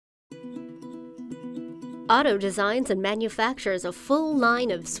OTTO designs and manufactures a full line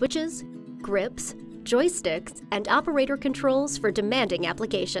of switches, grips, joysticks, and operator controls for demanding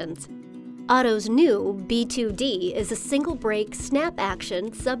applications. OTTO's new B2D is a single-break,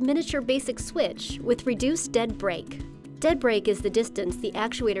 snap-action, subminiature basic switch with reduced dead break. Dead break is the distance the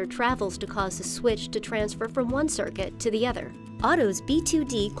actuator travels to cause the switch to transfer from one circuit to the other. OTTO's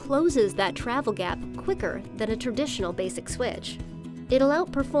B2D closes that travel gap quicker than a traditional basic switch. It'll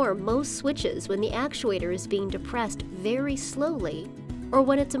outperform most switches when the actuator is being depressed very slowly or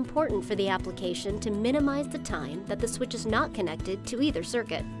when it's important for the application to minimize the time that the switch is not connected to either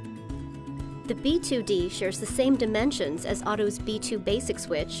circuit. The B2D shares the same dimensions as OTTO's B2 basic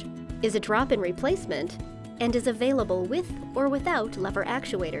switch, is a drop-in replacement, and is available with or without lever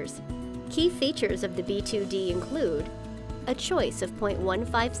actuators. Key features of the B2D include a choice of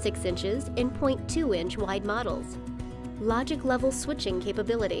 0.156 inches and 0.2-inch wide models, logic-level switching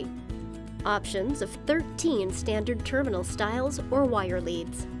capability, options of 13 standard terminal styles or wire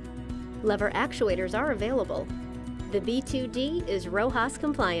leads. Lever actuators are available. The B2D is RoHS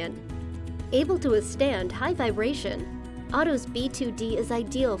compliant. Able to withstand high vibration, OTTO's B2D is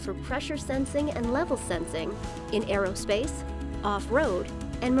ideal for pressure sensing and level sensing in aerospace, off-road,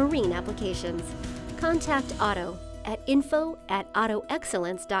 and marine applications. Contact OTTO at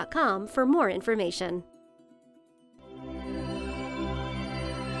info@ottoexcellence.com for more information.